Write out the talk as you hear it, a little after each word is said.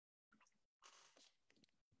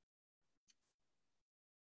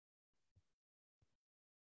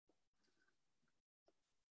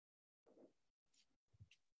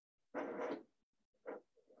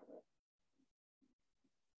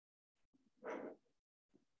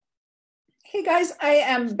Hey guys, I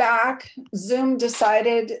am back. Zoom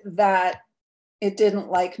decided that it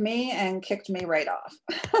didn't like me and kicked me right off.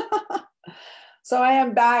 So I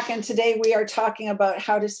am back, and today we are talking about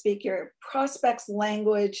how to speak your prospects'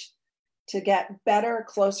 language to get better,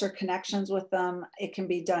 closer connections with them. It can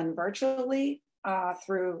be done virtually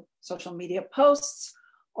through social media posts,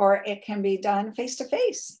 or it can be done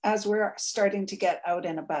face-to-face as we're starting to get out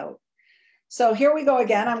and about. So here we go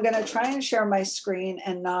again. I'm going to try and share my screen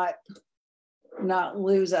and not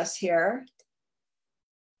lose us here.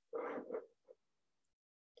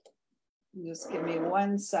 Just give me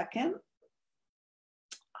 1 second.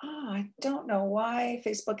 Oh, I don't know why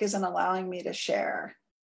Facebook isn't allowing me to share.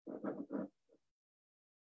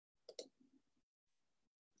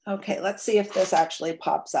 Okay, let's see if this actually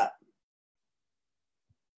pops up.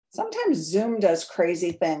 Sometimes Zoom does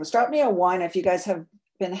crazy things. Drop me a 1 if you guys have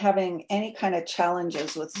been having any kind of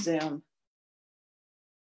challenges with Zoom.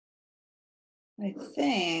 I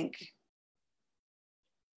think.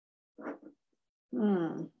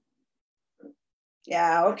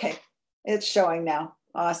 Yeah, okay. It's showing now.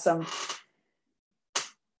 Awesome.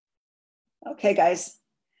 Okay, guys.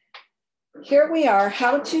 Here we are,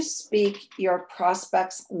 how to speak your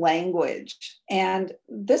prospects' language. And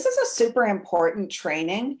this is a super important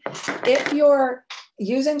training. If you're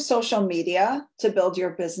using social media to build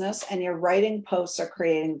your business and you're writing posts or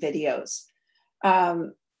creating videos,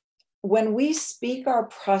 when we speak our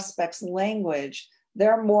prospects' language,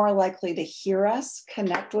 they're more likely to hear us,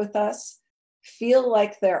 connect with us, feel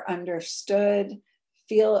like they're understood,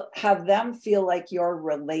 have them feel like you're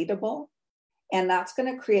relatable. And that's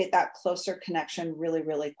going to create that closer connection really,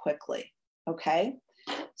 really quickly. Okay.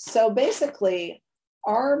 So basically,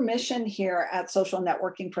 our mission here at Social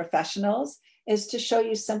Networking Professionals is to show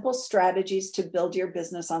you simple strategies to build your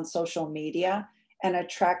business on social media and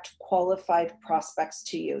attract qualified prospects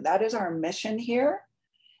to you. That is our mission here.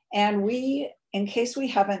 And we, in case we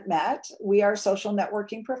haven't met, we are Social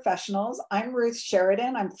Networking Professionals. I'm Ruth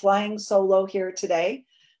Sheridan. I'm flying solo here today.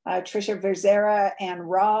 Trisha Verzera and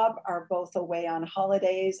Rob are both away on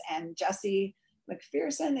holidays, and Jesse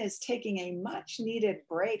McPherson is taking a much needed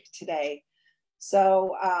break today.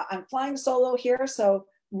 So I'm flying solo here, so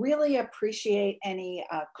really appreciate any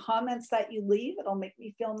comments that you leave. It'll make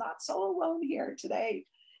me feel not so alone here today.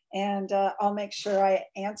 And I'll make sure I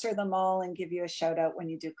answer them all and give you a shout out when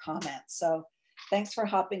you do comments. So thanks for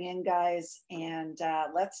hopping in, guys, and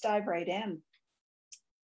let's dive right in.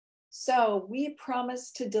 So we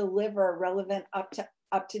promise to deliver relevant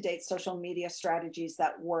up-to-date social media strategies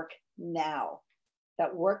that work now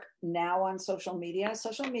on social media.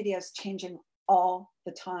 Social media is changing all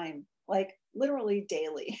the time, like literally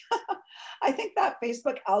daily. I think that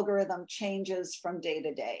Facebook algorithm changes from day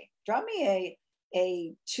to day. Drop me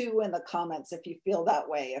a 2 in the comments if you feel that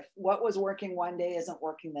way, if what was working one day isn't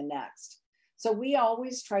working the next. So we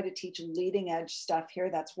always try to teach leading edge stuff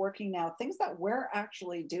here that's working now, things that we're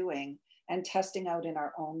actually doing and testing out in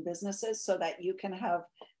our own businesses so that you can have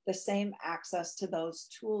the same access to those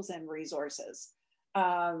tools and resources.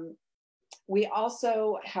 We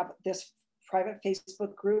also have this private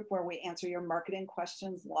Facebook group where we answer your marketing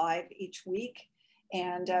questions live each week.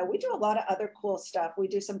 And we do a lot of other cool stuff. We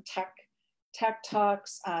do some tech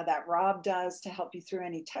talks that Rob does to help you through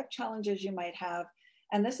any tech challenges you might have.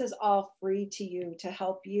 And this is all free to you to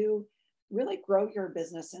help you really grow your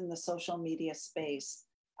business in the social media space.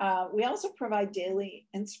 We also provide daily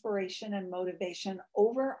inspiration and motivation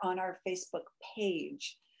over on our Facebook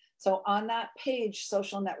page. So on that page,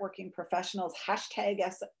 Social Networking Professionals,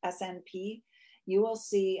 #SNP, you will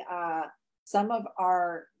see some of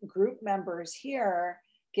our group members here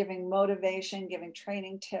giving motivation, giving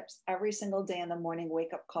training tips every single day in the morning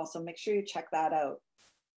wake-up call. So make sure you check that out.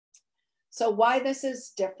 So why this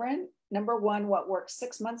is different, number one, what worked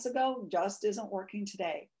 6 months ago just isn't working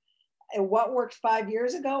today. And what worked 5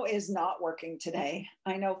 years ago is not working today.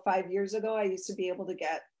 I know 5 years ago, I used to be able to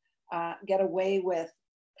get away with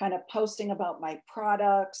kind of posting about my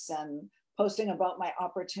products and posting about my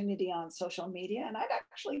opportunity on social media. And I'd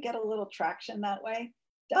actually get a little traction that way.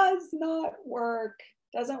 Does not work,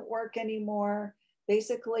 doesn't work anymore.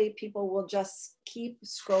 Basically, people will just keep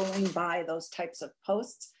scrolling by those types of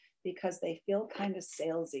posts because they feel kind of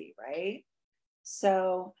salesy, right?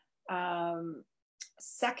 So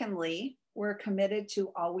secondly, we're committed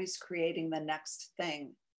to always creating the next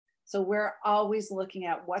thing. So we're always looking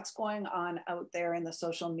at what's going on out there in the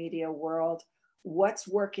social media world, what's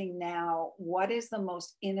working now, what is the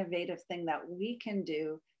most innovative thing that we can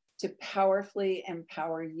do to powerfully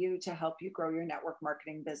empower you to help you grow your network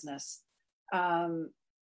marketing business. And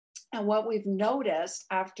what we've noticed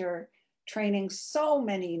after training so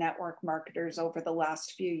many network marketers over the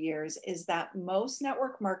last few years is that most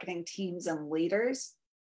network marketing teams and leaders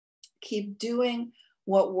keep doing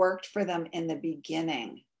what worked for them in the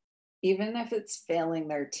beginning, even if it's failing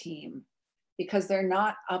their team, because they're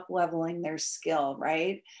not up leveling their skill,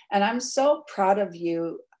 right? And I'm so proud of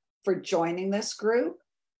you for joining this group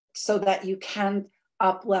so that you can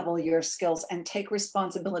up level your skills and take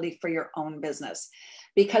responsibility for your own business.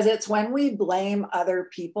 Because it's when we blame other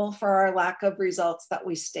people for our lack of results that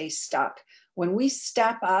we stay stuck. When we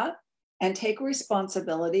step up and take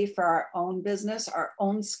responsibility for our own business, our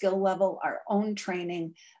own skill level, our own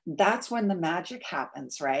training, that's when the magic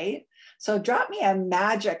happens, right? So drop me a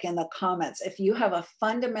magic in the comments if you have a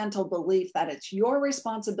fundamental belief that it's your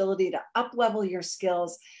responsibility to up level your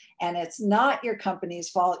skills, and it's not your company's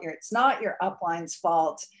fault, it's not your upline's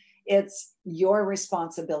fault, it's your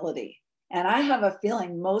responsibility. And I have a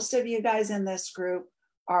feeling most of you guys in this group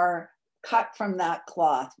are cut from that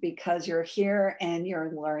cloth because you're here and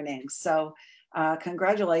you're learning. So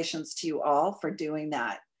congratulations to you all for doing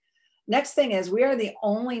that. Next thing is, we are the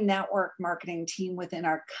only network marketing team within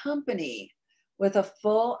our company with a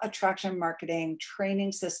full attraction marketing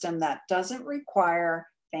training system that doesn't require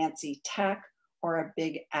fancy tech or a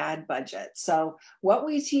big ad budget. So what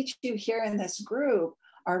we teach you here in this group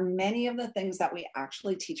are many of the things that we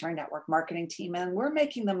actually teach our network marketing team, and we're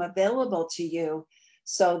making them available to you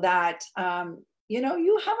so that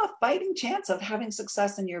you have a fighting chance of having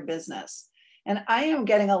success in your business. And I am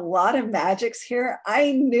getting a lot of magics here.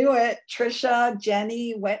 I knew it. Trisha,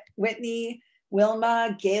 Jenny, Whitney,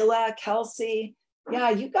 Wilma, Gayla, Kelsey.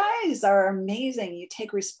 Yeah, you guys are amazing. You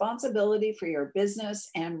take responsibility for your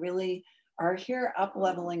business and really are here up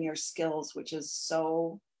leveling your skills, which is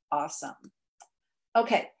so awesome.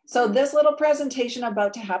 Okay, so this little presentation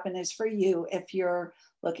about to happen is for you if you're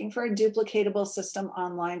looking for a duplicatable system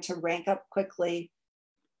online to rank up quickly.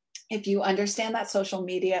 If you understand that social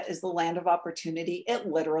media is the land of opportunity, it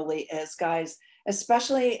literally is, guys,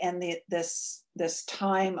 especially in this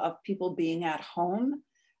time of people being at home.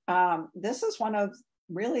 This is one of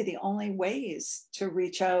really the only ways to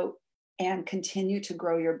reach out and continue to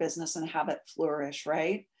grow your business and have it flourish,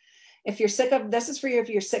 right? If you're sick of, this is for you if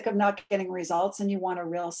you're sick of not getting results and you want a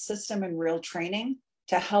real system and real training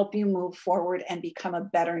to help you move forward and become a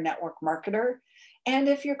better network marketer. And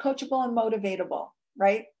if you're coachable and motivatable,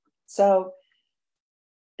 right? So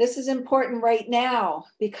this is important right now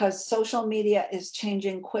because social media is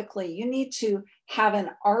changing quickly. You need to have an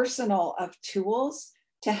arsenal of tools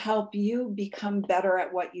to help you become better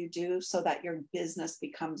at what you do so that your business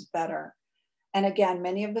becomes better. And again,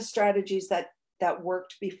 many of the strategies that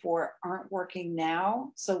worked before aren't working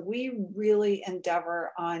now. So we really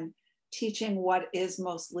endeavor on teaching what is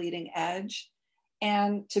most leading edge.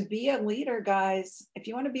 And to be a leader, guys, if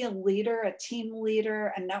you want to be a leader, a team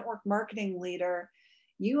leader, a network marketing leader,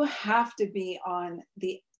 you have to be on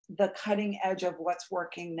the cutting edge of what's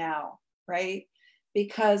working now, right?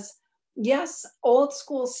 Because yes, old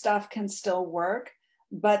school stuff can still work,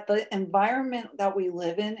 but the environment that we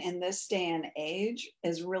live in this day and age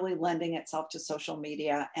is really lending itself to social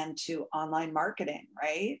media and to online marketing,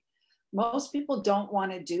 right? Most people don't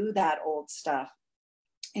want to do that old stuff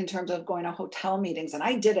in terms of going to hotel meetings. And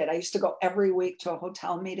I did it. I used to go every week to a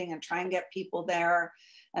hotel meeting and try and get people there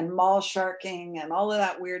and mall sharking and all of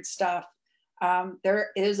that weird stuff. There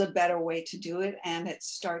is a better way to do it, and it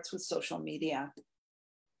starts with social media.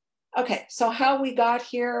 Okay, so how we got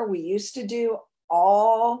here, we used to do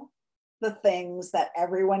all the things that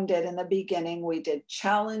everyone did in the beginning. We did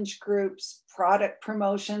challenge groups, product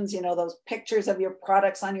promotions, those pictures of your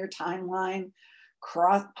products on your timeline,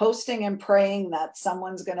 posting and praying that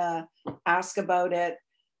someone's gonna ask about it.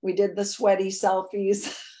 We did the sweaty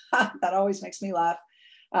selfies. That always makes me laugh.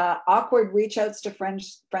 Awkward reach outs to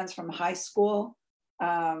friends from high school.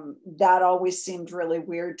 That always seemed really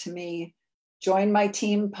weird to me. Join my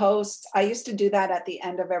team posts. I used to do that at the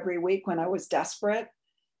end of every week when I was desperate.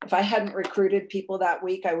 If I hadn't recruited people that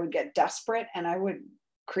week, I would get desperate and I would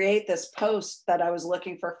create this post that I was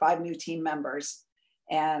looking for 5 new team members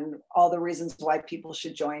and all the reasons why people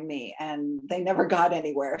should join me. And they never got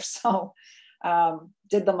anywhere. So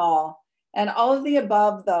did them all. And all of the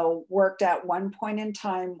above, though, worked at one point in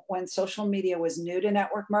time when social media was new to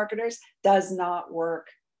network marketers, does not work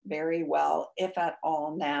very well, if at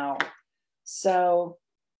all now. So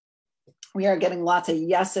we are getting lots of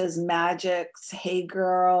yeses, magics, hey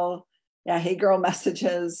girl, hey girl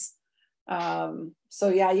messages. So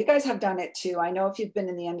yeah, you guys have done it too. I know if you've been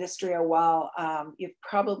in the industry a while, you've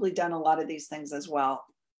probably done a lot of these things as well.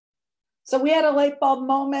 So we had a light bulb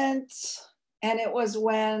moment, and it was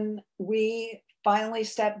when we finally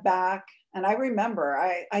stepped back And I remember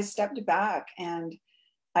I stepped back and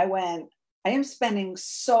I went, I am spending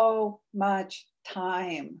so much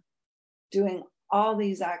time doing all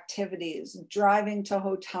these activities, driving to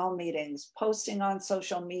hotel meetings, posting on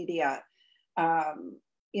social media, um,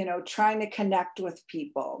 trying to connect with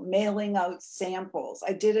people, mailing out samples.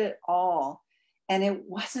 I did it all and it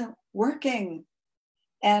wasn't working.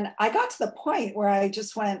 And I got to the point where I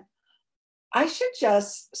just went, I should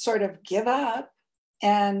just sort of give up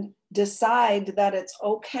and decide that it's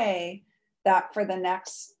okay that for the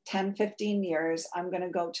next 10, 15 years, I'm going to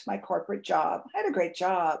go to my corporate job. I had a great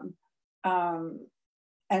job.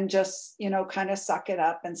 And just, kind of suck it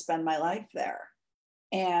up and spend my life there.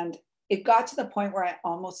 And it got to the point where I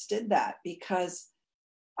almost did that because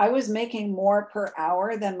I was making more per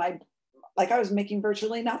hour than I was making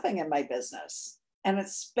virtually nothing in my business. And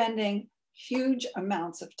it's spending huge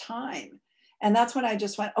amounts of time. And that's when I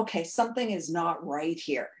just went, okay, something is not right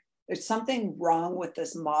here. There's something wrong with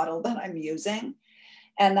this model that I'm using.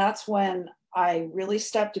 And that's when I really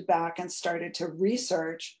stepped back and started to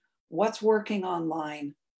research what's working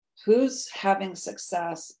online, who's having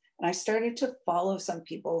success. And I started to follow some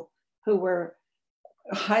people who were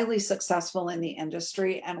highly successful in the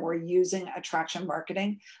industry and were using attraction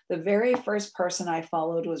marketing. The very first person I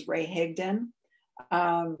followed was Ray Higdon.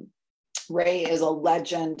 Ray is a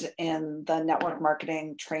legend in the network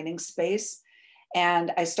marketing training space.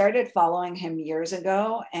 And I started following him years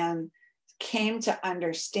ago and came to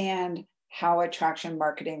understand how attraction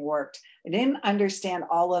marketing worked. I didn't understand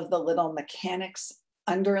all of the little mechanics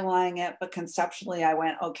underlying it, but conceptually I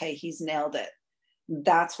went, okay, he's nailed it.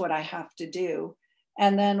 That's what I have to do.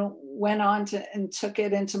 And then went on and took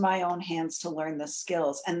it into my own hands to learn the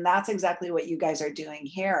skills. And that's exactly what you guys are doing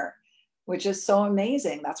here, which is so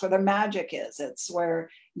amazing. That's where the magic is. It's where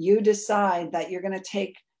you decide that you're going to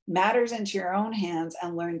take matters into your own hands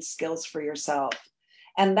and learn skills for yourself.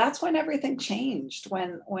 And that's when everything changed,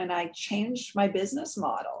 when I changed my business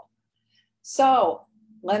model. So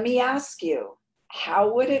let me ask you,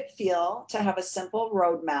 how would it feel to have a simple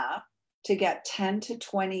roadmap to get 10 to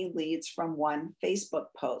 20 leads from one Facebook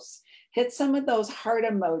post? Hit some of those heart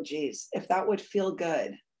emojis if that would feel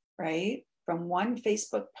good, right? From one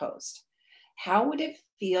Facebook post. How would it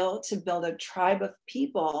feel to build a tribe of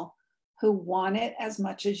people who want it as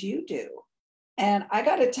much as you do? And I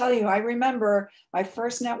got to tell you, I remember my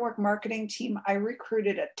first network marketing team, I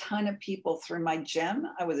recruited a ton of people through my gym.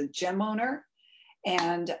 I was a gym owner,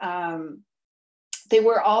 and they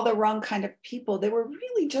were all the wrong kind of people. They were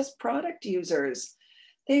really just product users.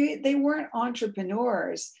 They weren't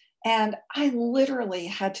entrepreneurs. And I literally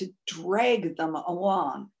had to drag them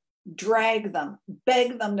along, drag them,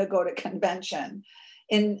 beg them to go to convention,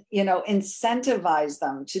 incentivize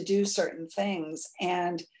them to do certain things.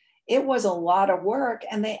 And it was a lot of work,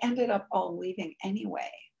 and they ended up all leaving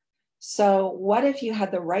anyway. So what if you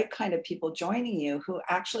had the right kind of people joining you who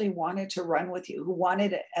actually wanted to run with you, who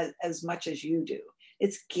wanted it as much as you do?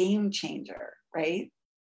 It's game changer, right?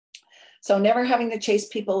 So never having to chase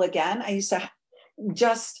people again. I used to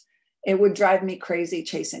it would drive me crazy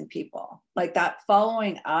chasing people. Like that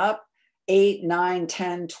following up 8, 9,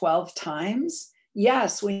 10, 12 times.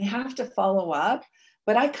 Yes, we have to follow up.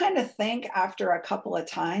 But I kind of think after a couple of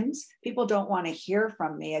times, people don't want to hear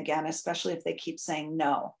from me again, especially if they keep saying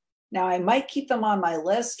no. Now, I might keep them on my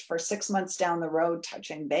list for 6 months down the road,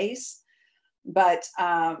 touching base. But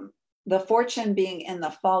the fortune being in the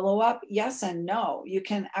follow-up, yes and no. You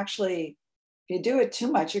can actually, if you do it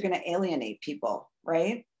too much, you're going to alienate people,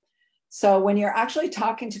 right? So when you're actually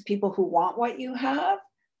talking to people who want what you have,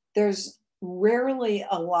 there's rarely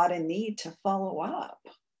a lot of need to follow up,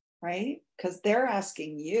 right? Because they're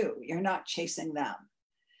asking you, you're not chasing them.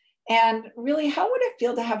 And really, how would it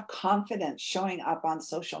feel to have confidence showing up on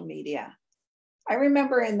social media? I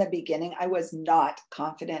remember in the beginning, I was not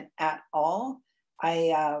confident at all.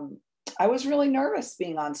 I was really nervous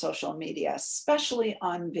being on social media, especially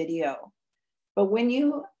on video. But when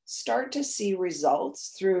you start to see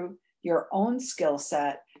results through your own skill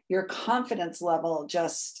set, your confidence level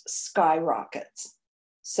just skyrockets.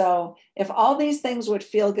 So if all these things would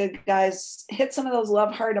feel good, guys, hit some of those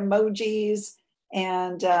love heart emojis,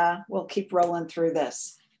 and we'll keep rolling through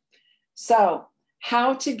this. So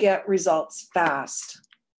how to get results fast.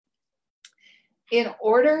 In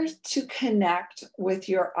order to connect with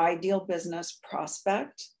your ideal business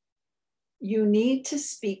prospect, you need to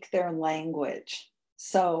speak their language.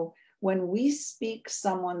 So when we speak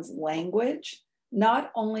someone's language,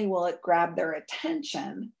 not only will it grab their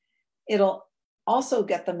attention, it'll also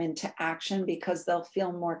get them into action because they'll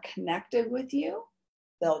feel more connected with you.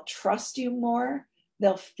 They'll trust you more.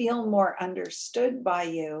 They'll feel more understood by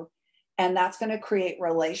you. And that's going to create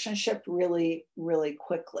relationship really, really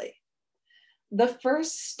quickly. The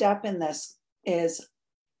first step in this is,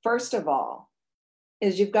 first of all,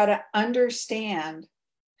 is you've got to understand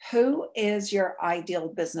who is your ideal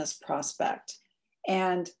business prospect.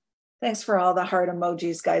 And thanks for all the heart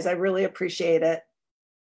emojis, guys. I really appreciate it.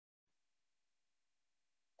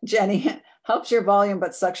 Jenny, helps your volume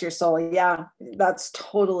but sucks your soul. Yeah, that's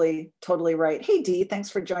totally, totally right. Hey, Dee,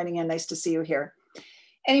 thanks for joining in. Nice to see you here.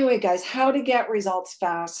 Anyway, guys, how to get results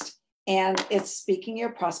fast. And it's speaking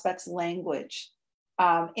your prospect's language.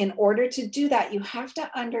 In order to do that, you have to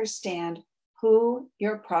understand who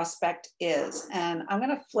your prospect is. And I'm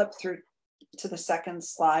going to flip through to the second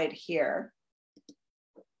slide here.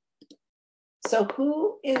 So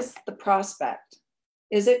who is the prospect?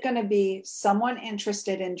 Is it going to be someone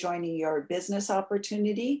interested in joining your business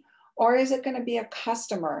opportunity, or is it going to be a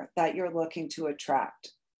customer that you're looking to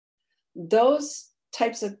attract? Those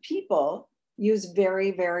types of people use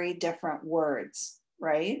very, very different words,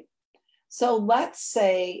 right? So let's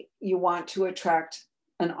say you want to attract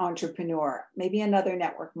an entrepreneur, maybe another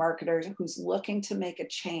network marketer who's looking to make a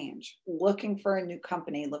change, looking for a new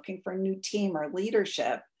company, looking for a new team or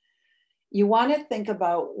leadership. You want to think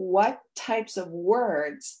about what types of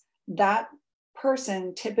words that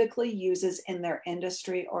person typically uses in their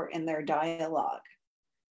industry or in their dialogue.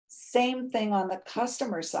 Same thing on the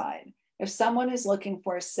customer side. If someone is looking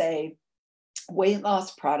for, say, weight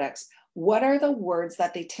loss products, what are the words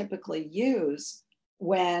that they typically use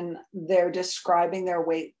when they're describing their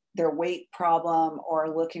weight problem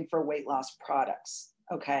or looking for weight loss products?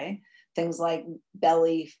 Okay, things like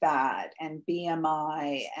belly fat and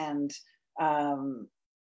BMI and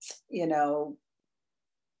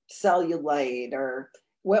cellulite, or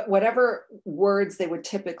whatever words they would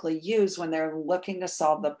typically use when they're looking to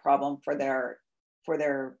solve the problem for the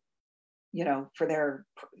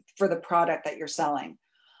product that you're selling.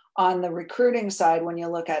 On the recruiting side, when you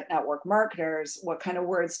look at network marketers, what kind of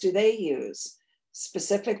words do they use?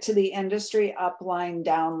 Specific to the industry, upline,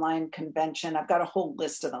 downline, convention. I've got a whole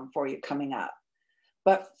list of them for you coming up.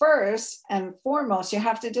 But first and foremost, you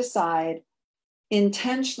have to decide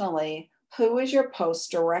intentionally, who is your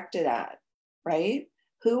post directed at, right?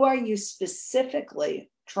 Who are you specifically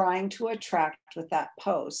trying to attract with that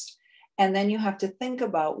post? And then you have to think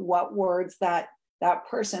about what words that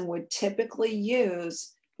person would typically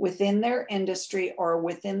use within their industry or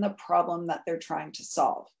within the problem that they're trying to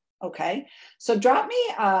solve. Okay, so drop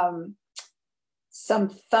me some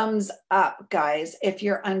thumbs up, guys, if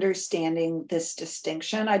you're understanding this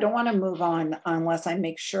distinction. I don't want to move on unless I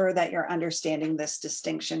make sure that you're understanding this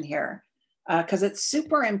distinction here, because it's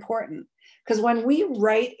super important. Because when we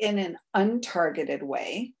write in an untargeted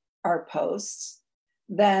way, our posts,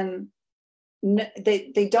 then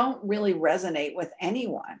they don't really resonate with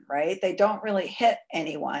anyone, right? They don't really hit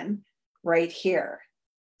anyone right here.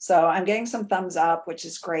 So I'm getting some thumbs up, which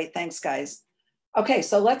is great. Thanks, guys. Okay,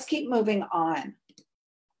 so let's keep moving on.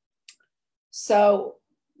 So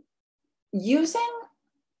using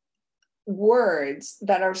words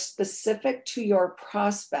that are specific to your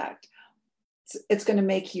prospect, it's going to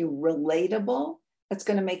make you relatable, it's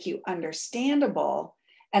going to make you understandable,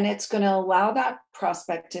 and it's going to allow that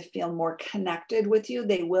prospect to feel more connected with you.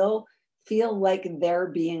 They will feel like they're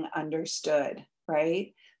being understood,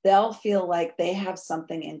 right? They'll feel like they have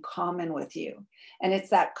something in common with you. And it's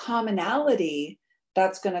that commonality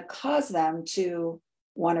that's going to cause them to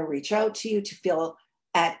want to reach out to you, to feel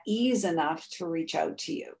at ease enough to reach out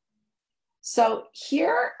to you. So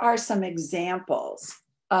here are some examples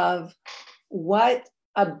of what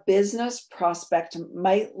a business prospect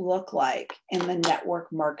might look like in the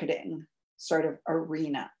network marketing sort of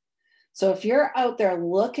arena. So if you're out there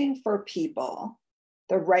looking for people,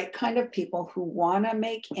 the right kind of people who want to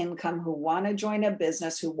make income, who want to join a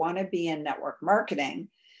business, who want to be in network marketing,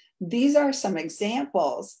 these are some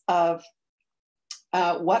examples of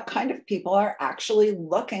what kind of people are actually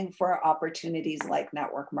looking for opportunities like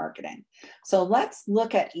network marketing. So let's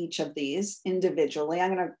look at each of these individually.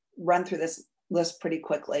 I'm going to run through this list pretty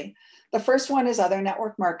quickly. The first one is other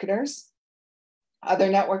network marketers. Other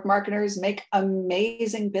network marketers make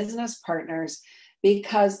amazing business partners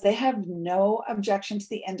because they have no objection to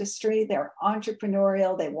the industry. They're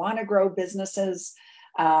entrepreneurial. They want to grow businesses.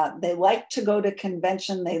 They like to go to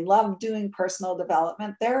convention. They love doing personal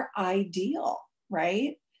development. They're ideal,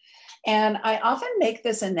 right? And I often make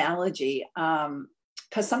this analogy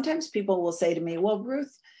because sometimes people will say to me, well,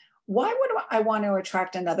 Ruth, why would I want to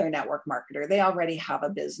attract another network marketer? They already have a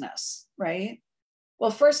business, right?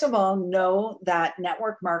 Well, first of all, know that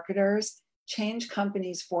network marketers change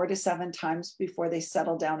companies 4 to 7 times before they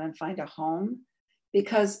settle down and find a home,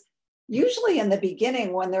 because usually in the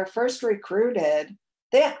beginning, when they're first recruited,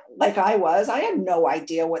 they, like I had no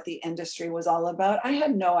idea what the industry was all about. I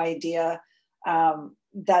had no idea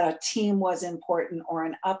that a team was important, or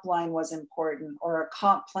an upline was important, or a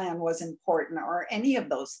comp plan was important, or any of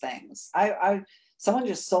those things. Someone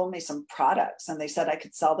just sold me some products and they said I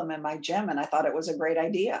could sell them in my gym, and I thought it was a great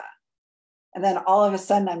idea. And then all of a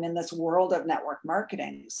sudden I'm in this world of network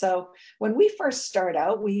marketing. So when we first start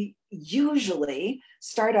out, we usually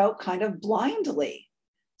start out kind of blindly.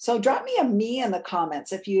 So drop me a me in the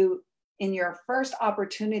comments if you, in your first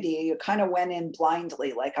opportunity, you kind of went in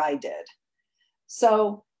blindly like I did.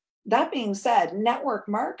 So that being said, network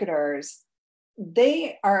marketers,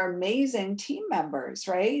 they are amazing team members,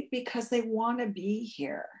 right? Because they want to be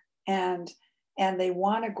here and they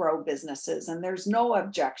want to grow businesses, and there's no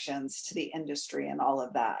objections to the industry and all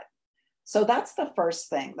of that. So that's the first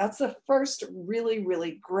thing. That's the first really,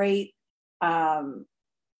 really great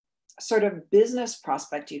sort of business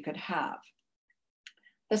prospect you could have.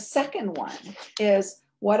 The second one is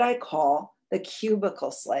what I call the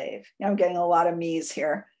cubicle slave. You know, I'm getting a lot of me's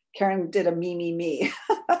here. Karen did a me.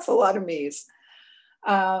 That's a lot of me's.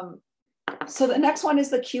 So the next one is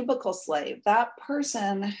the cubicle slave. That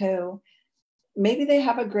person who maybe they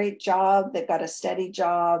have a great job, they've got a steady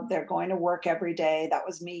job, they're going to work every day. That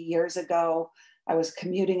was me years ago. I was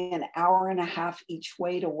commuting an hour and a half each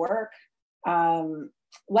way to work.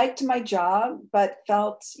 Liked my job, but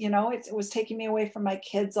felt, you know, it was taking me away from my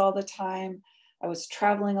kids all the time. I was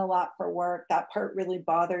traveling a lot for work. That part really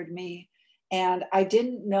bothered me. And I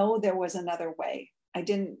didn't know there was another way. I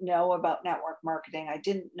didn't know about network marketing. I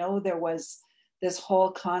didn't know there was this whole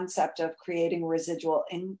concept of creating residual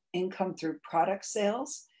income through product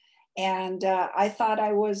sales. And I thought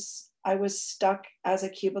I was stuck as a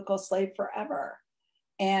cubicle slave forever.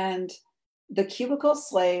 And the cubicle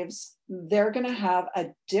slaves, they're going to have a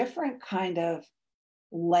different kind of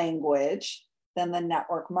language than the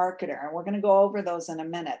network marketer. And we're going to go over those in a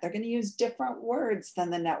minute. They're going to use different words than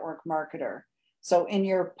the network marketer. So in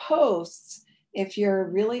your posts, if you're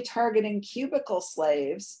really targeting cubicle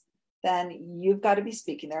slaves, then you've got to be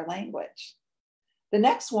speaking their language. The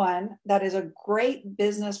next one that is a great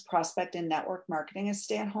business prospect in network marketing is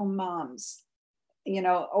stay-at-home moms. You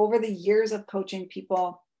know, over the years of coaching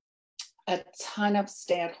people, a ton of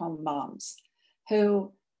stay-at-home moms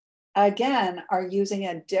who, again, are using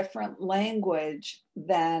a different language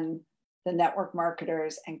than the network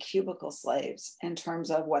marketers and cubicle slaves in terms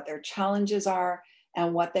of what their challenges are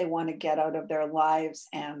and what they want to get out of their lives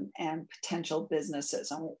and potential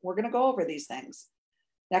businesses. And we're going to go over these things.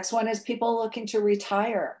 Next one is people looking to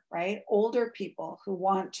retire, right? Older people who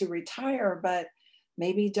want to retire, but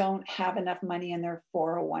maybe don't have enough money in their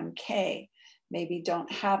 401k, maybe don't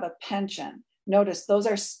have a pension. Notice those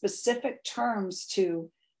are specific terms to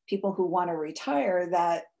people who want to retire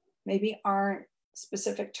that maybe aren't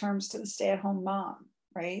specific terms to the stay-at-home mom,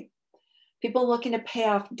 right? People looking to pay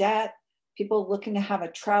off debt, people looking to have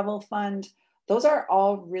a travel fund. Those are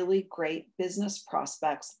all really great business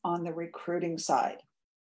prospects on the recruiting side.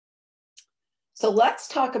 So let's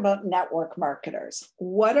talk about network marketers.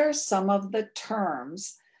 What are some of the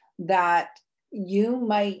terms that you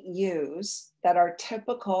might use that are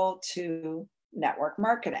typical to network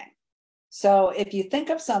marketing? So if you think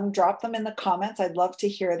of some, drop them in the comments. I'd love to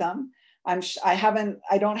hear them.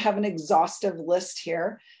 I don't have an exhaustive list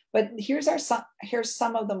here, but here's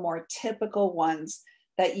some of the more typical ones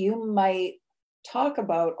that you might talk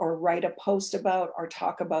about or write a post about or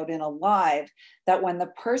talk about in a live, that when the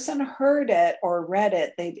person heard it or read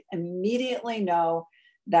it, they'd immediately know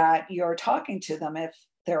that you're talking to them if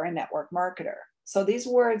they're a network marketer. So these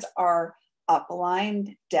words are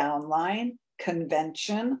upline, downline,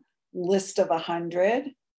 convention, list of 100,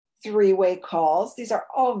 three-way calls. These are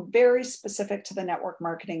all very specific to the network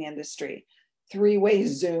marketing industry. Three-way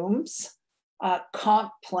Zooms,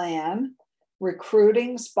 comp plan,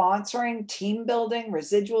 recruiting, sponsoring, team building,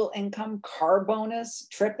 residual income, car bonus,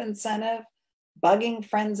 trip incentive, bugging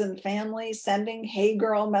friends and family, sending hey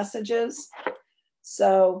girl messages.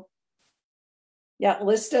 So yeah,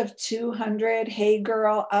 list of 200, hey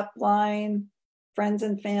girl, upline, friends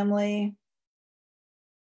and family.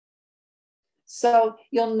 So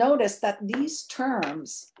you'll notice that these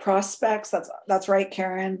terms, prospects, that's right,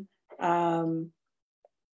 Karen, comp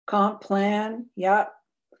plan, yep.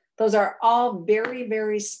 Those are all very,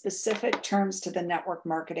 very specific terms to the network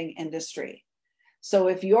marketing industry. So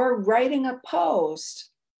if you're writing a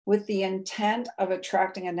post with the intent of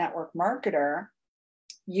attracting a network marketer,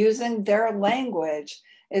 using their language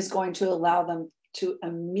is going to allow them to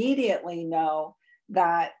immediately know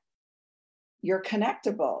that you're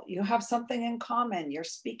connectable. You have something in common. You're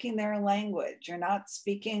speaking their language. You're not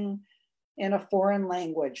speaking in a foreign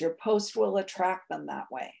language. Your post will attract them that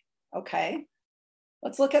way. Okay.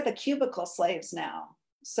 Let's look at the cubicle slaves now.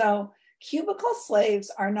 So cubicle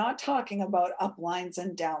slaves are not talking about uplines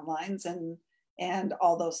and downlines and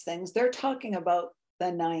all those things. They're talking about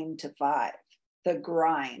the 9 to 5, the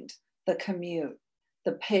grind, the commute,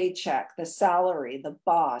 the paycheck, the salary, the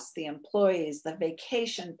boss, the employees, the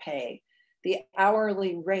vacation pay, the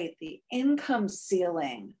hourly rate, the income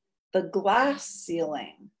ceiling, the glass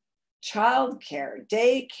ceiling, childcare,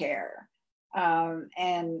 daycare.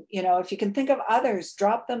 And, you know, if you can think of others,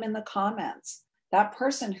 drop them in the comments. That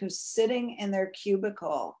person who's sitting in their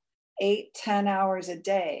cubicle 8-10 hours a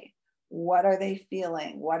day, what are they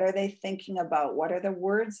feeling? What are they thinking about? What are the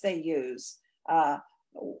words they use?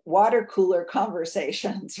 Water cooler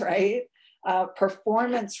conversations, right?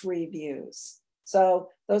 Performance reviews. So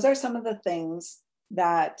those are some of the things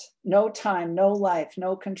that no time, no life,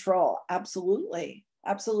 no control. Absolutely.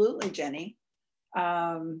 Absolutely, Jenny.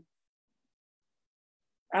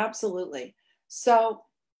 Absolutely. So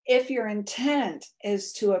if your intent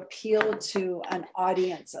is to appeal to an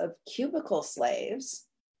audience of cubicle slaves,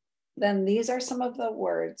 then these are some of the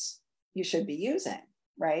words you should be using,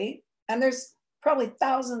 right? And there's probably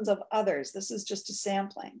thousands of others. This is just a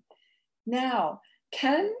sampling. Now,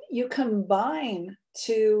 can you combine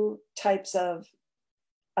two types of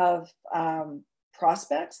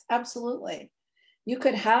prospects? Absolutely. You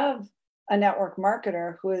could have a network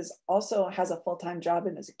marketer who is also has a full-time job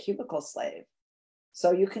and is a cubicle slave.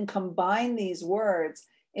 So you can combine these words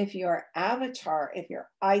if your avatar, if your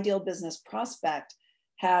ideal business prospect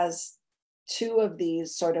has two of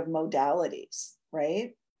these sort of modalities,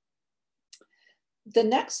 right? The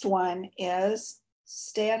next one is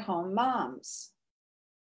stay-at-home moms.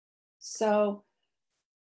 So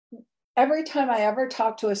every time I ever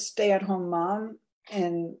talk to a stay-at-home mom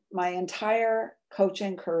in my entire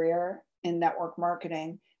coaching career in network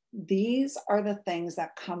marketing, these are the things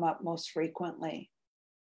that come up most frequently.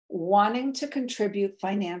 Wanting to contribute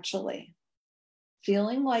financially,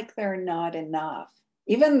 feeling like they're not enough,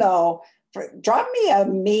 even though drop me a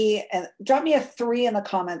 3 in the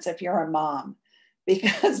comments if you're a mom,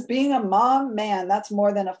 because being a mom, man, that's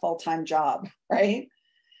more than a full-time job, right?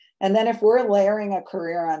 And then if we're layering a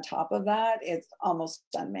career on top of that, it's almost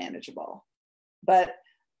unmanageable. But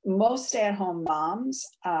most stay-at-home moms,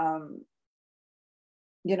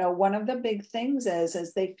 you know, one of the big things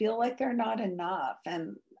is they feel like they're not enough,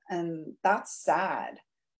 and that's sad.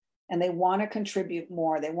 And they want to contribute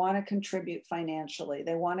more. They want to contribute financially.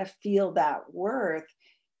 They want to feel that worth,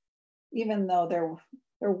 even though their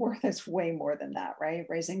worth is way more than that, right?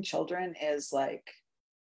 Raising children is like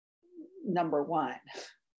number one,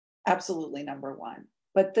 absolutely number one.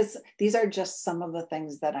 But these are just some of the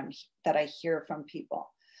things that I hear from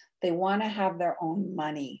people. They want to have their own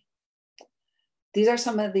money. These are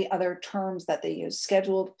some of the other terms that they use: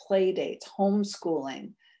 scheduled play dates,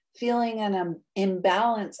 homeschooling, feeling an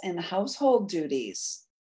imbalance in household duties.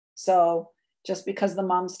 So just because the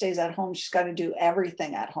mom stays at home, she's got to do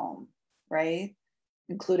everything at home, right?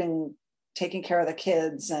 Including taking care of the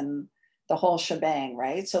kids and the whole shebang,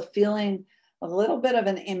 right? So feeling a little bit of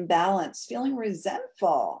an imbalance, feeling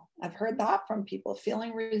resentful. I've heard that from people,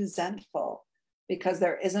 feeling resentful because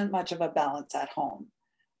there isn't much of a balance at home.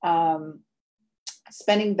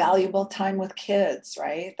 Spending valuable time with kids,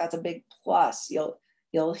 right? That's a big plus.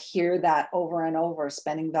 You'll hear that over and over: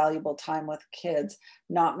 spending valuable time with kids,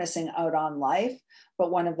 not missing out on life.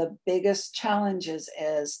 But one of the biggest challenges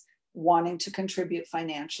is wanting to contribute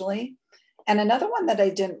financially. And another one that I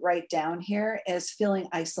didn't write down here is feeling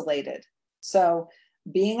isolated. So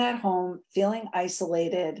being at home, feeling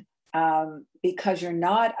isolated because you're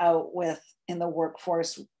not out in the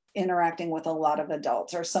workforce interacting with a lot of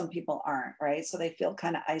adults, or some people aren't, right? So they feel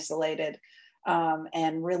kind of isolated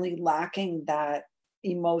and really lacking that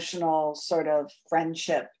emotional sort of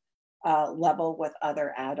friendship level with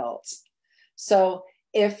other adults. So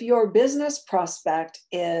if your business prospect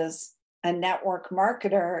is a network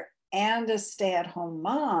marketer and a stay-at-home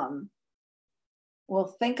mom,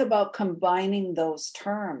 well, think about combining those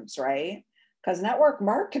terms, right? Because network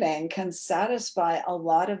marketing can satisfy a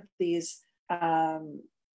lot of these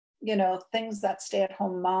things that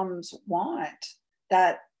stay-at-home moms want,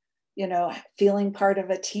 that, feeling part of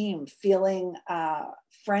a team, feeling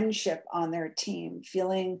friendship on their team,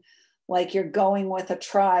 feeling like you're going with a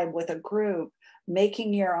tribe, with a group,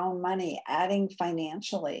 making your own money, adding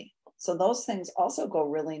financially. So those things also go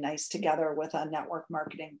really nice together with a network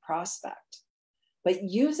marketing prospect. But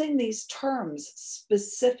using these terms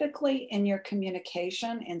specifically in your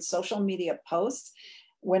communication in social media posts,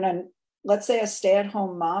 when let's say a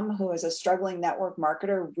stay-at-home mom who is a struggling network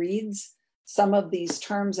marketer reads some of these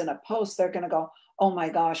terms in a post, they're going to go, oh my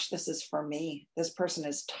gosh, this is for me. This person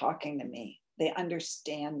is talking to me. They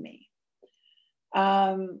understand me.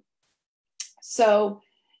 So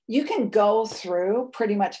you can go through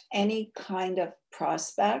pretty much any kind of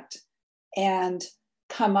prospect and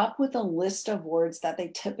come up with a list of words that they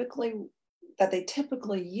typically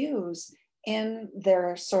use in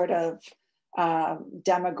their sort of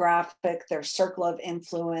demographic, their circle of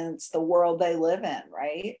influence, the world they live in,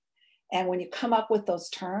 right? And when you come up with those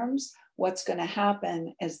terms, what's going to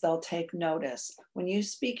happen is they'll take notice. When you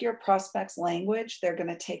speak your prospect's language, they're going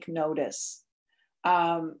to take notice.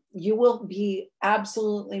 You will be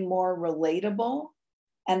absolutely more relatable,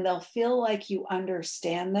 and they'll feel like you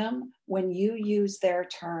understand them when you use their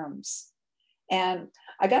terms. And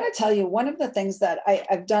I got to tell you, one of the things that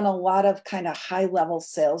I've done a lot of kind of high level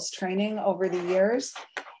sales training over the years.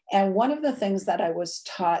 And one of the things that I was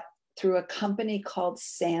taught through a company called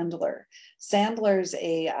Sandler. Sandler's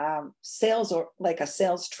a sales or like a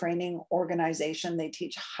sales training organization. They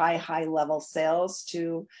teach high level sales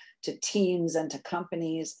to teams and to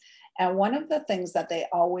companies. And one of the things that they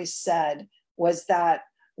always said was that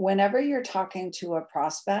whenever you're talking to a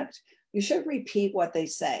prospect, you should repeat what they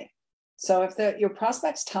say. So if your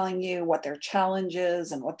prospect's telling you what their challenge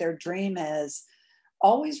is and what their dream is,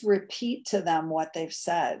 always repeat to them what they've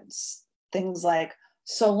said. Things like,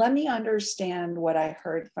 so let me understand what I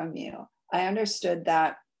heard from you. I understood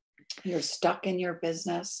that you're stuck in your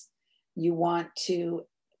business. You want to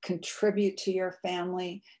contribute to your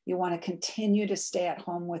family. You want to continue to stay at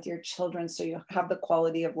home with your children so you have the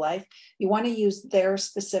quality of life. You want to use their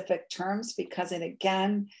specific terms because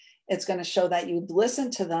it's going to show that you listen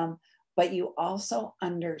to them, but you also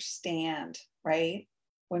understand, right?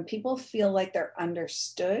 When people feel like they're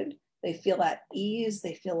understood, they feel at ease,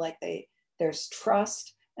 they feel like there's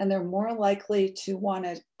trust, and they're more likely to want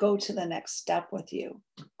to go to the next step with you,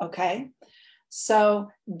 okay? So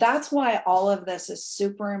that's why all of this is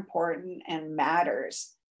super important and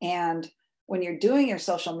matters. And when you're doing your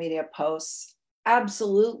social media posts,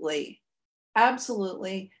 absolutely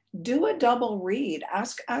do a double read.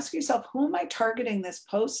 Ask yourself, who am I targeting this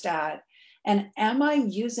post at? And am I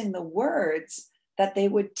using the words that they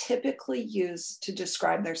would typically use to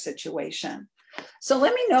describe their situation? So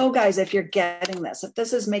let me know, guys, if you're getting this, if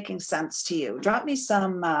this is making sense to you. Drop me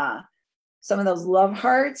some of those love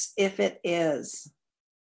hearts if it is.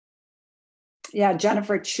 Yeah,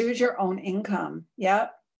 Jennifer, choose your own income.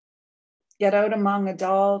 Yep. Get out among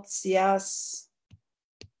adults. Yes.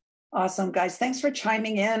 Awesome, guys. Thanks for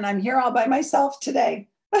chiming in. I'm here all by myself today.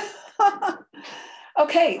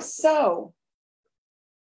 Okay, so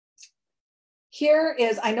here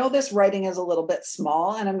is, I know this writing is a little bit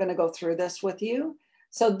small, and I'm going to go through this with you.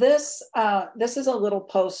 So this is a little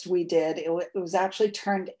post we did. It was actually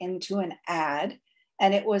turned into an ad,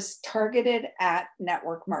 and it was targeted at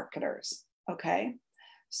network marketers. Okay,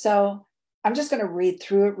 so I'm just going to read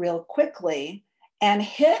through it real quickly and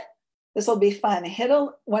this will be fun, hit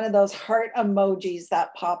one of those heart emojis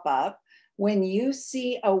that pop up when you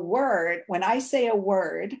see a word, when I say a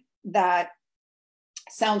word that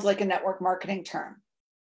sounds like a network marketing term,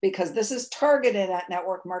 because this is targeted at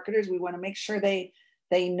network marketers. We want to make sure they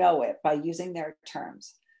know it by using their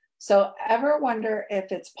terms. So ever wonder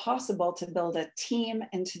if it's possible to build a team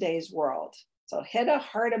in today's world? So hit a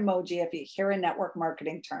heart emoji if you hear a network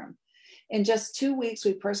marketing term. In just 2 weeks,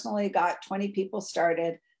 we personally got 20 people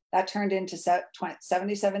started. That turned into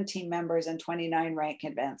 77 team members and 29 rank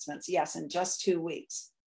advancements. Yes, in just 2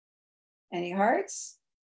 weeks. Any hearts?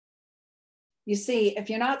 You see, if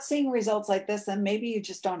you're not seeing results like this, then maybe you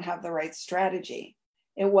just don't have the right strategy.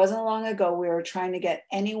 It wasn't long ago we were trying to get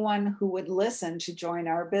anyone who would listen to join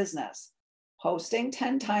our business. Posting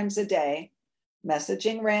 10 times a day,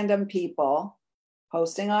 messaging random people,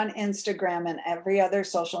 posting on Instagram and every other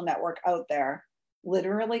social network out there,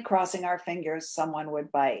 literally crossing our fingers someone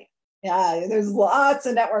would bite. Yeah, there's lots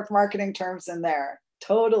of network marketing terms in there.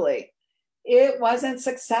 Totally. It wasn't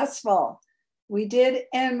successful. We did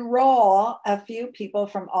enroll a few people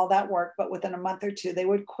from all that work, but within a month or two, they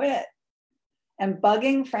would quit. And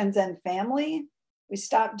bugging friends and family, we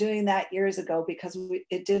stopped doing that years ago because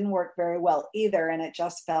it didn't work very well either, and it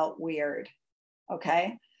just felt weird.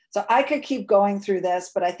 Okay, so I could keep going through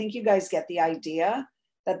this, but I think you guys get the idea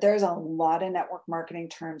that there's a lot of network marketing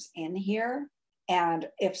terms in here. And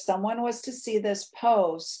if someone was to see this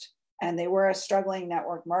post and they were a struggling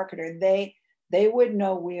network marketer, they would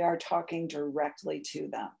know we are talking directly to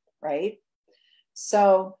them, right?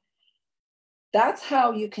 So that's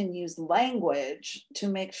how you can use language to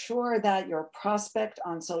make sure that your prospect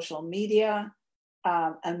on social media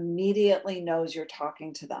immediately knows you're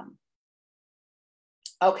talking to them.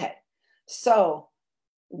 Okay, so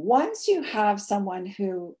once you have someone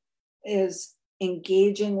who is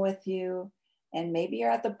engaging with you, and maybe you're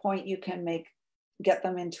at the point you can get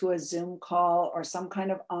them into a Zoom call or some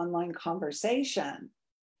kind of online conversation,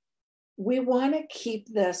 we want to keep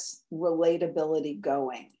this relatability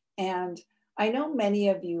going. And I know many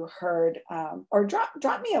of you heard, or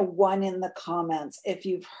drop me a 1 in the comments if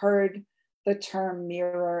you've heard the term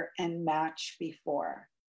mirror and match before.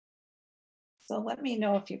 So let me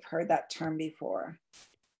know if you've heard that term before.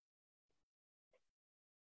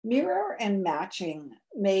 Mirror and matching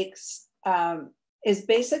is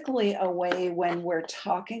basically a way when we're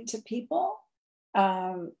talking to people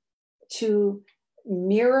to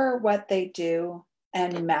mirror what they do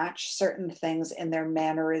and match certain things in their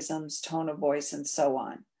mannerisms, tone of voice, and so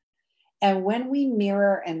on. And when we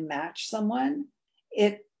mirror and match someone,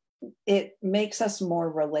 it makes us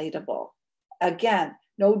more relatable. Again,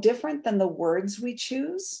 no different than the words we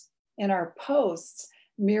choose in our posts.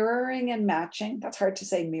 Mirroring and matching, that's hard to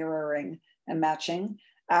say, mirroring and matching,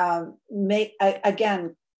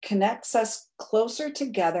 again, connects us closer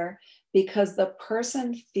together because the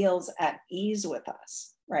person feels at ease with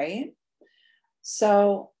us, right?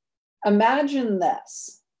 So imagine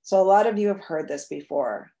this. So a lot of you have heard this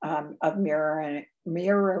before, of mirroring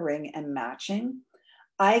and matching.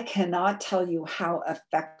 I cannot tell you how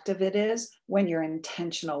effective it is when you're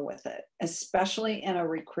intentional with it, especially in a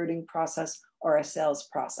recruiting process or a sales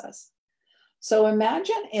process. So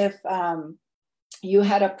imagine if you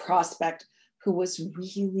had a prospect who was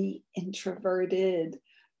really introverted,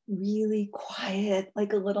 really quiet,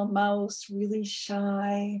 like a little mouse, really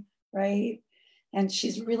shy, right? And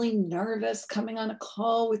she's really nervous coming on a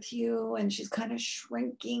call with you, and she's kind of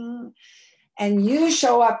shrinking. And you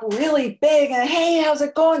show up really big and, hey, how's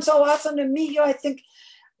it going? So awesome to meet you. I think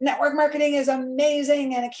network marketing is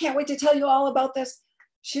amazing, and I can't wait to tell you all about this.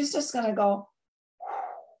 She's just going to go,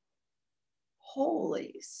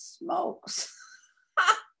 holy smokes.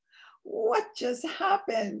 What just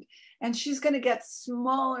happened? And she's going to get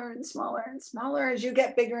smaller and smaller and smaller as you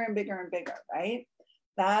get bigger and bigger and bigger, right?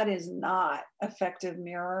 That is not effective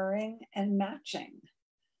mirroring and matching.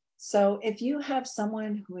 So if you have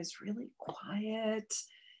someone who is really quiet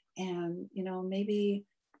and, maybe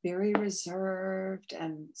very reserved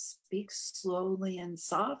and speaks slowly and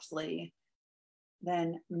softly,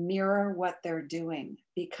 then mirror what they're doing,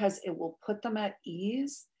 because it will put them at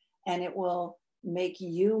ease and it will make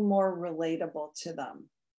you more relatable to them.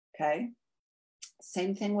 Okay.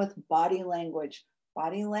 Same thing with body language.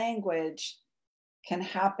 Body language can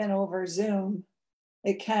happen over Zoom.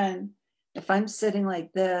 It can. If I'm sitting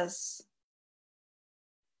like this,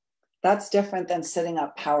 that's different than sitting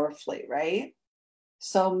up powerfully, right?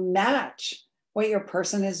 So match what your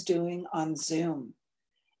person is doing on Zoom.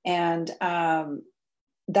 And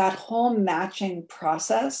that whole matching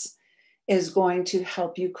process is going to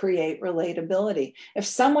help you create relatability. If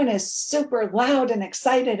someone is super loud and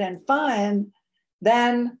excited and fun,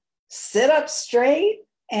 then sit up straight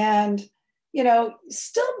and,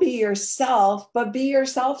 still be yourself, but be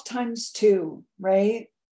yourself times 2, right?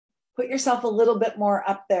 Put yourself a little bit more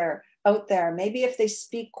out there. Maybe if they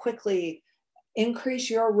speak quickly, increase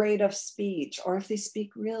your rate of speech, or if they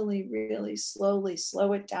speak really, really slowly,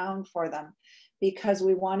 slow it down for them, because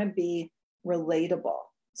we want to be relatable.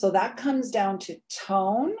 So that comes down to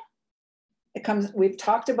tone. We've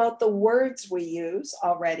talked about the words we use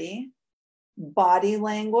already, body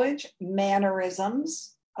language,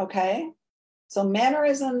 mannerisms, okay? So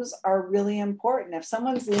mannerisms are really important. If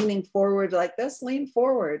someone's leaning forward like this, lean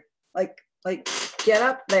forward, like get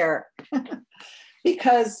up there.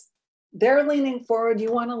 Because they're leaning forward, you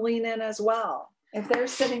want to lean in as well. If they're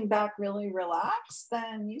sitting back really relaxed,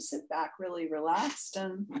 then you sit back really relaxed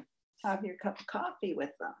and have your cup of coffee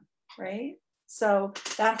with them, right? So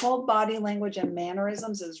that whole body language and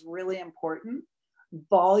mannerisms is really important.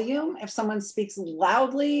 Volume, if someone speaks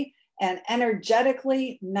loudly and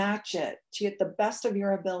energetically, match it to get the best of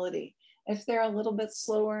your ability. If they're a little bit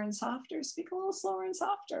slower and softer, speak a little slower and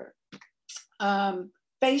softer.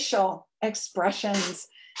 Facial expressions.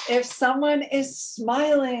 If someone is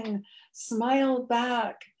smiling, smile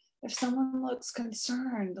back. If someone looks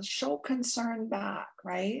concerned, show concern back,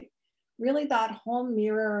 right? Really, that whole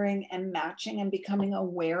mirroring and matching and becoming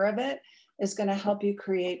aware of it is going to help you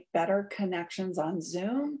create better connections on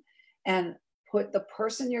Zoom and put the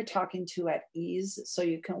person you're talking to at ease so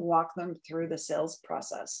you can walk them through the sales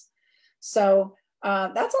process. So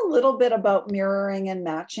That's a little bit about mirroring and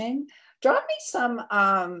matching. Drop me some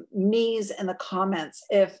me's in the comments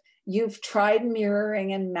if you've tried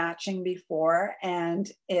mirroring and matching before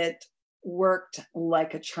and it worked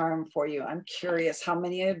like a charm for you. I'm curious how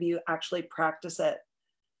many of you actually practice it.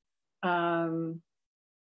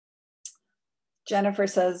 Jennifer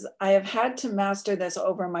says, I have had to master this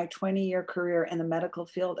over my 20-year career in the medical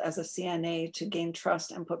field as a CNA to gain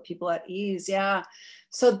trust and put people at ease. Yeah.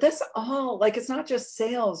 So this all, like, it's not just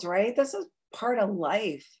sales, right? This is part of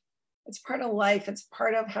life. It's part of life. It's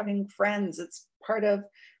part of having friends. It's part of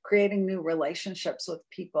creating new relationships with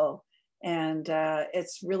people. And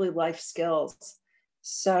it's really life skills.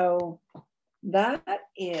 So that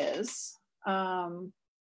is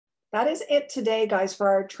it today, guys, for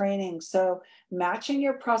our training. So matching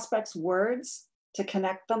your prospects' words to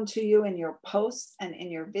connect them to you in your posts and in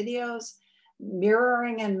your videos,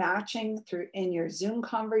 mirroring and matching through in your Zoom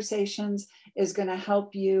conversations is going to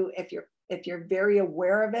help you. If you're very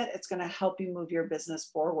aware of it, it's going to help you move your business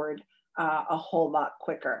forward a whole lot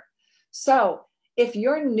quicker. So if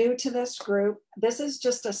you're new to this group, this is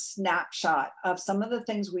just a snapshot of some of the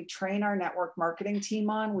things we train our network marketing team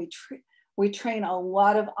on. We train a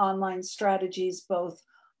lot of online strategies, both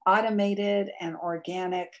automated and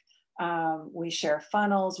organic. We share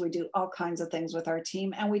funnels. We do all kinds of things with our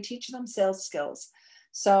team, and we teach them sales skills.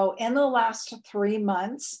 So in the last 3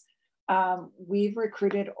 months, we've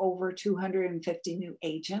recruited over 250 new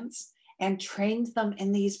agents and trained them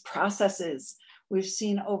in these processes. We've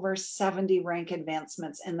seen over 70 rank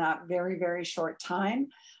advancements in that very, very short time.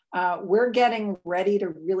 We're getting ready to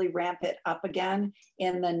really ramp it up again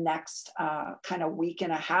in the next kind of week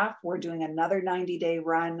and a half. We're doing another 90-day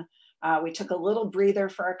run. We took a little breather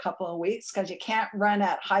for a couple of weeks because you can't run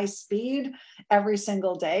at high speed every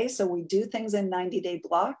single day. So we do things in 90-day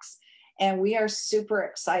blocks. And we are super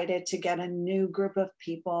excited to get a new group of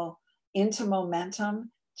people into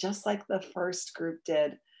momentum, just like the first group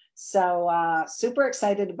did. So super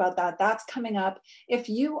excited about that. That's coming up. If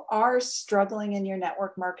you are struggling in your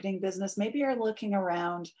network marketing business, maybe you're looking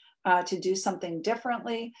around to do something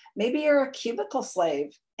differently. Maybe you're a cubicle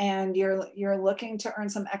slave and you're looking to earn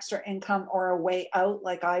some extra income or a way out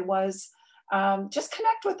like I was. Just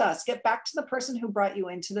connect with us. Get back to the person who brought you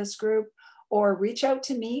into this group, or reach out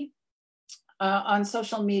to me on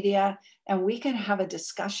social media, and we can have a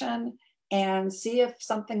discussion and see if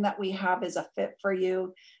something that we have is a fit for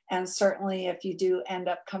you. And certainly if you do end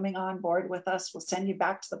up coming on board with us, we'll send you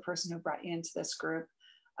back to the person who brought you into this group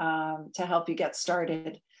to help you get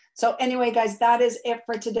started. So anyway, guys, that is it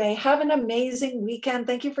for today. Have an amazing weekend.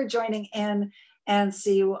 Thank you for joining in, and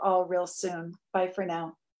see you all real soon. Bye for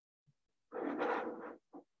now.